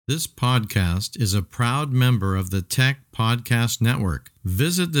This podcast is a proud member of the Tech Podcast Network.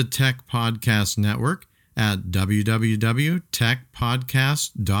 Visit the Tech Podcast Network at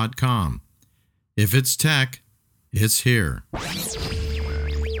www.techpodcast.com. If it's tech, it's here. Welcome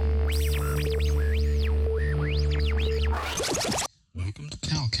to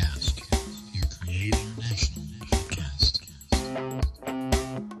CalCast, your Create International podcast.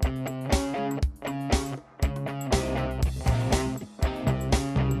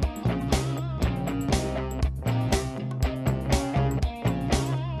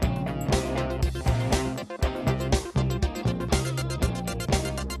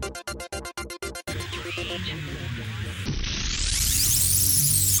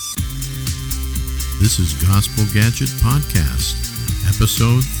 This is Gospel Gadget Podcast,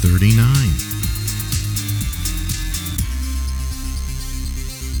 episode 39.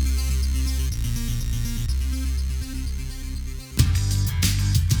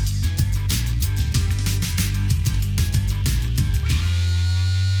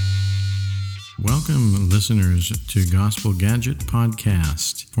 Welcome, listeners, to Gospel Gadget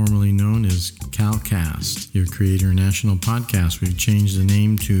Podcast, formerly known as CalCast, your Create International podcast. We've changed the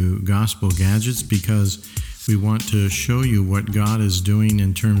name to Gospel Gadgets because we want to show you what God is doing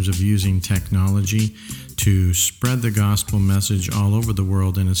in terms of using technology to spread the gospel message all over the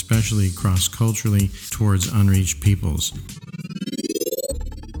world and especially cross-culturally towards unreached peoples.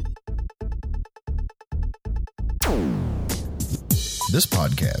 This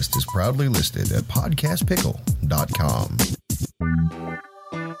podcast is proudly listed at podcastpickle.com.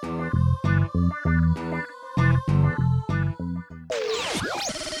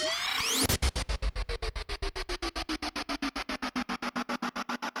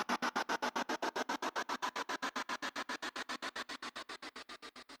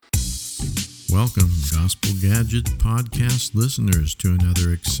 Welcome, Gospel Gadget Podcast listeners, to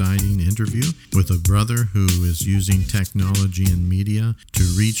another exciting interview with a brother who is using technology and media to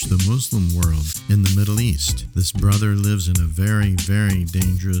reach the Muslim world in the Middle East. This brother lives in a very, very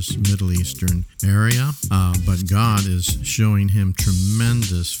dangerous Middle Eastern area, but God is showing him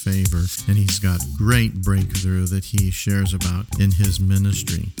tremendous favor, and he's got great breakthrough that he shares about in his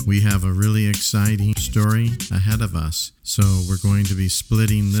ministry. We have a really exciting story ahead of us. So we're going to be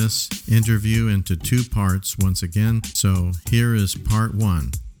splitting this interview into two parts once again. So here is part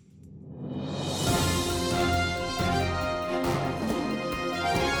one.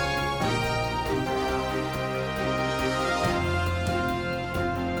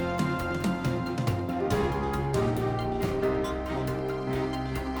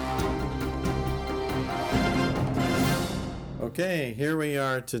 Okay, here we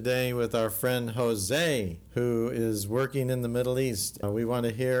are today with our friend Jose, who is working in the Middle East. We want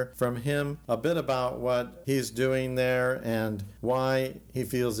to hear from him a bit about what he's doing there and why he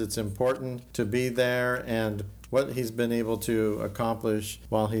feels it's important to be there and what he's been able to accomplish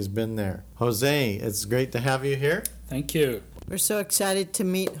while he's been there. Jose, it's great to have you here. Thank you. We're so excited to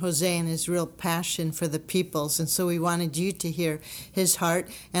meet Jose and his real passion for the peoples, and so we wanted you to hear his heart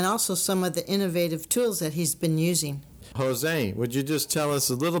and also some of the innovative tools that he's been using. Jose, would you just tell us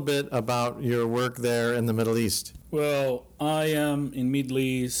a little bit about your work there in the Middle East? Well, I am in Middle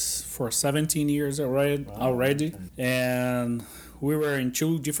East for 17 years already, and we were in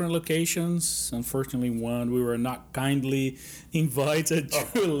two different locations. Unfortunately, one we were not kindly invited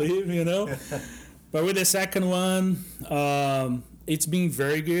to live, But with the second one, it's been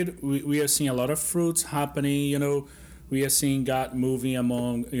very good. We are seeing a lot of fruits happening, We are seeing God moving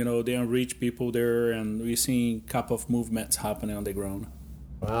among, the unreached people there, and we're seeing a couple of movements happening on the ground.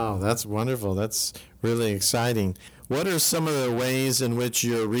 Wow, that's wonderful. That's really exciting. What are some of the ways in which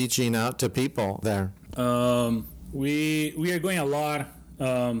you're reaching out to people there? We are going a lot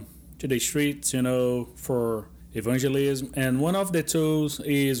to the streets, for evangelism. And one of the tools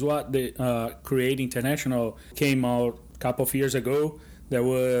is what the Create International came out a couple of years ago. There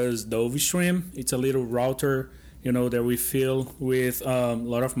was the OviStream. It's a little router that we fill with a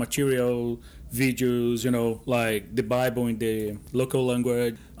lot of material, videos, like the Bible in the local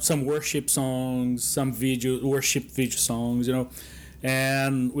language, some worship songs, some worship video songs,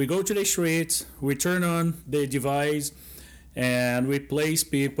 And we go to the streets, we turn on the device, and we place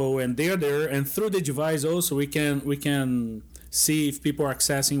people, and they're there. And through the device also, we can see if people are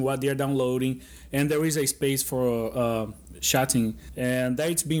accessing what they're downloading, and there is a space for chatting, and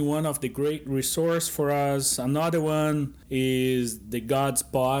that's been one of the great resource for us. Another one is the God's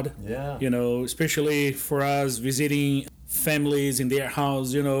Pod, especially for us visiting families in their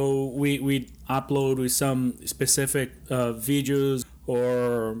house. We upload with some specific videos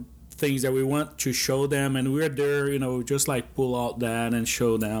or things that we want to show them, and we're there, just like pull out that and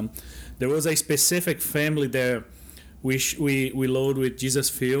show them. There was a specific family there we load with Jesus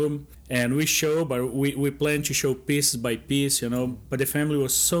film, and we show, but we plan to show pieces by piece, but the family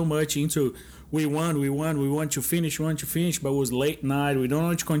was so much into we want to finish, but it was late night, we don't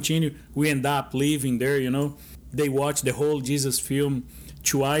want to continue, we end up leaving there. They watch the whole Jesus film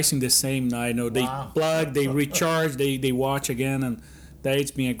twice in the same night. They plug, they recharge, they watch again, and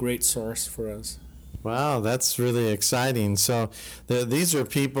that's been a great source for us. Wow, that's really exciting. So these are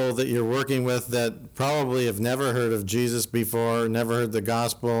people that you're working with that probably have never heard of Jesus before, never heard the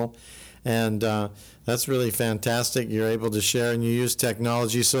gospel, and that's really fantastic. You're able to share, and you use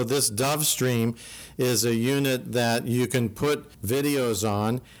technology. So this DoveStream is a unit that you can put videos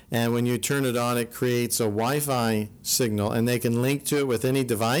on, and when you turn it on, it creates a Wi-Fi signal, and they can link to it with any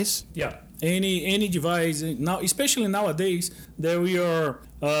device? Yeah. Any device now, especially nowadays that we are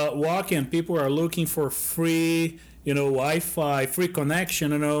walking, people are looking for free, Wi-Fi, free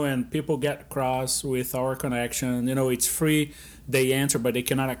connection, and people get across with our connection. It's free. They enter, but they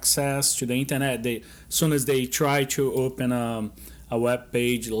cannot access to the internet. As soon as they try to open a web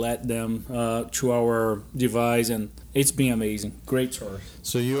page, let them to our device, and it's been amazing. Great source.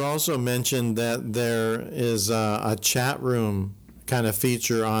 So you also mentioned that there is a chat room kind of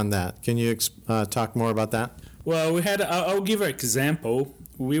feature on that. Can you talk more about that? Well, I'll give an example.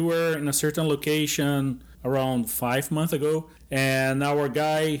 We were in a certain location around 5 months ago, and our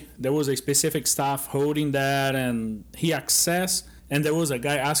guy, there was a specific staff holding that, and he accessed, and there was a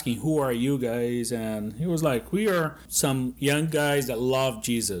guy asking, who are you guys? And he was like, we are some young guys that love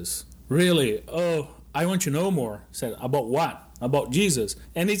Jesus. Really? Oh, I want to know more. I said, about what? About Jesus.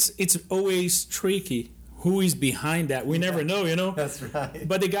 And it's always tricky. Who is behind that? We never know, That's right.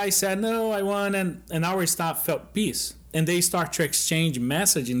 But the guy said, no, I want, and our staff felt peace. And they start to exchange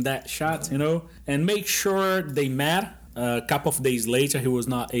message in that chat, and make sure they met. A couple of days later, he was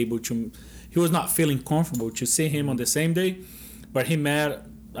not feeling comfortable to see him on the same day, but he met,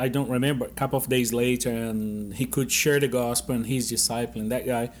 I don't remember, a couple of days later, and he could share the gospel, and he's discipling that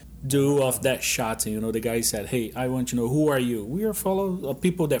guy. Due of that shot, the guy said, hey, I want to know, who are you? We are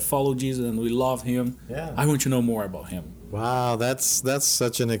people that follow Jesus, and we love him. Yeah. I want to know more about him. Wow, that's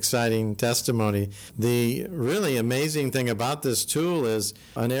such an exciting testimony. The really amazing thing about this tool is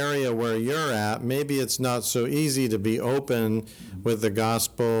an area where you're at, maybe it's not so easy to be open with the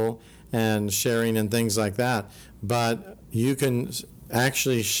gospel and sharing and things like that, but you can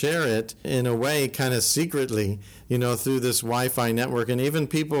actually share it in a way kind of secretly, through this Wi-Fi network. And even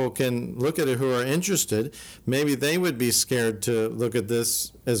people can look at it who are interested. Maybe they would be scared to look at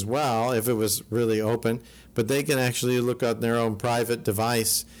this as well if it was really open, but they can actually look on their own private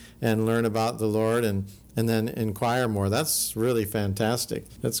device and learn about the Lord and then inquire more. That's really fantastic.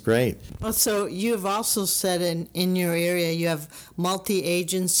 That's great. Well, so you've also said in your area you have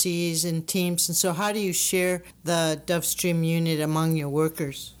multi-agencies and teams, and so how do you share the DoveStream unit among your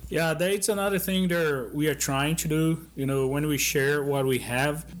workers? Yeah, that's another thing that we are trying to do. When we share what we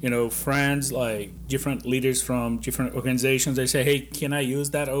have, friends, like different leaders from different organizations, they say, hey, can I use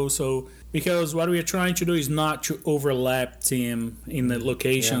that also? Because what we are trying to do is not to overlap team in the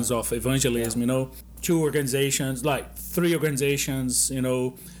locations of evangelism, 2 organizations, like 3 organizations,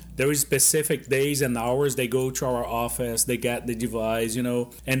 there is specific days and hours they go to our office, they get the device,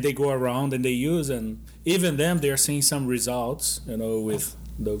 and they go around and they use, and even them, they're seeing some results, with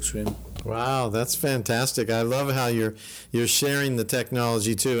DoveStream. Wow, that's fantastic. I love how you're sharing the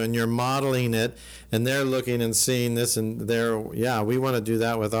technology too, and you're modeling it, and they're looking and seeing this, and we want to do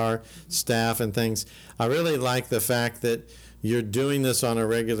that with our staff and things. I really like the fact that you're doing this on a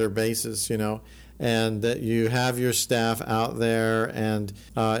regular basis, and that you have your staff out there, and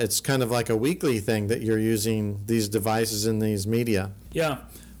it's kind of like a weekly thing that you're using these devices in these media. Yeah.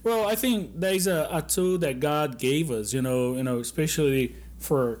 Well, I think there's a tool that God gave us, especially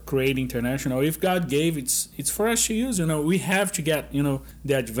for Create International. If God gave it's for us to use. We have to get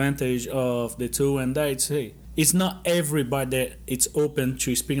the advantage of the tool, and that's it's not everybody that it's open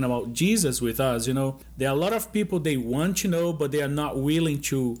to speaking about Jesus with us. There are a lot of people they want to know, but they are not willing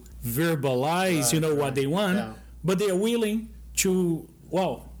to verbalize what they want, but they are willing to.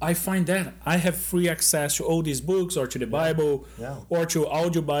 Well, I find that I have free access to all these books, or to the Bible, or to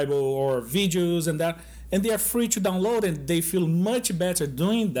audio Bible, or videos and that. And they are free to download, and they feel much better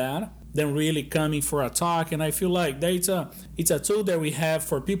doing that than really coming for a talk. And I feel like it's a tool that we have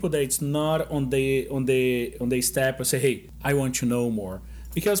for people that it's not on the step of say, hey, I want to know more.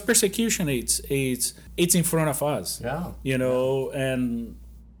 Because persecution, it's in front of us. And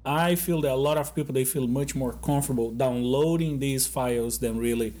I feel that a lot of people, they feel much more comfortable downloading these files than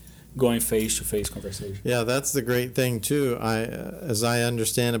really going face-to-face conversation. Yeah, that's the great thing too. As I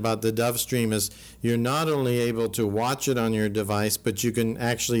understand about the Dove Stream, is you're not only able to watch it on your device, but you can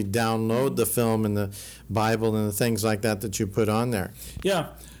actually download the film and the Bible and the things like that you put on there. Yeah,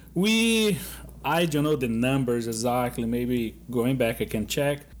 I don't know the numbers exactly. Maybe going back I can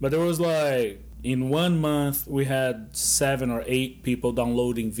check. But there was like, in 1 month, we had 7 or 8 people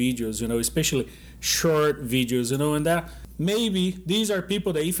downloading videos, especially short videos, and that maybe these are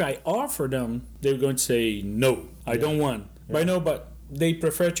people that if I offer them, they're going to say, no, I don't want. Yeah. But they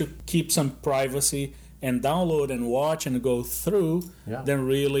prefer to keep some privacy and download and watch and go through than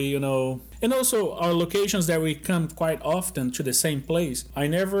really, And also our locations that we come quite often to the same place. I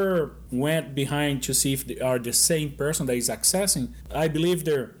never went behind to see if they are the same person that is accessing. I believe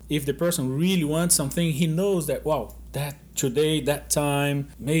if the person really wants something, he knows that, wow, that today, that time,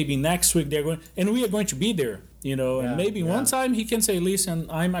 maybe next week they're going, and we are going to be there. And maybe one time he can say, listen,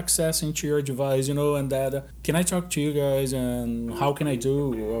 I'm accessing to your device, and that, can I talk to you guys, and how can I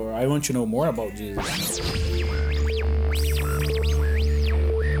do, or I want to know more about Jesus.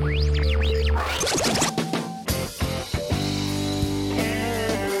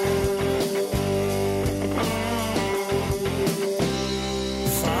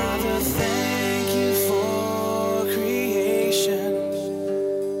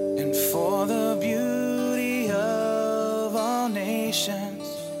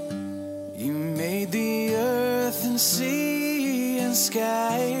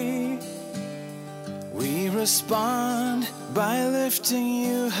 Respond by lifting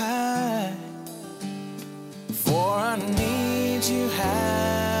you high. For our needs you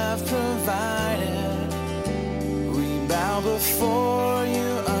have provided. We bow before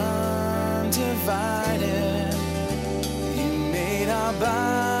you undivided. You made our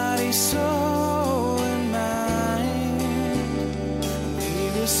body, soul, and mind. We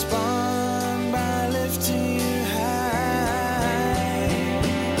respond by lifting you high.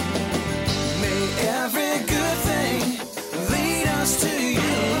 May every good thing lead us to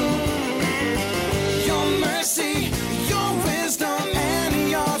you. Your mercy, your wisdom, and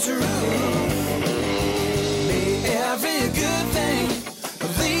your truth. May every good thing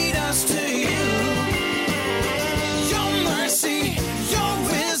lead us to you. Your mercy, your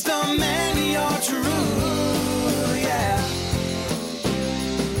wisdom, and your truth. Yeah.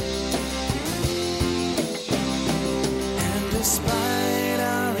 And despite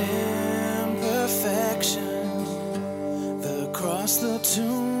our imperfections, the cross, the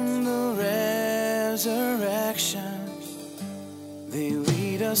tomb, the resurrection, they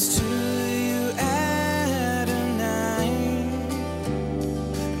lead us to you at a night.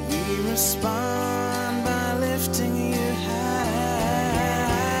 We respond by lifting you high.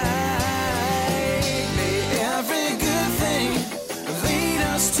 May every good thing lead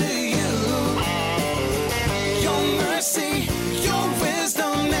us to you. Your mercy, your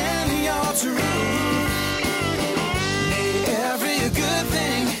wisdom, and your truth. May every good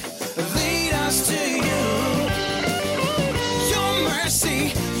thing lead us to you. Your mercy,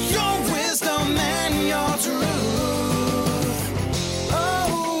 your wisdom, and your truth. Oh,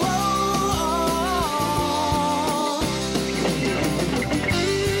 oh, oh.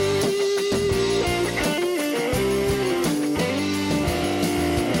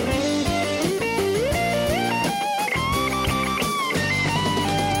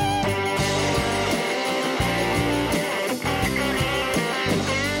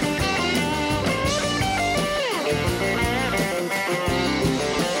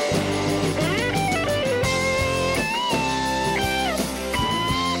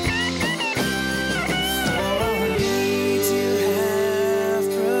 For needs you have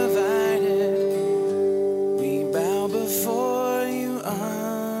provided. We bow before you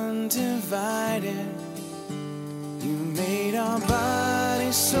undivided. You made our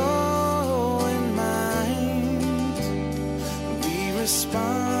body, soul, and mind. We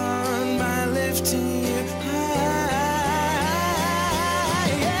respond by lifting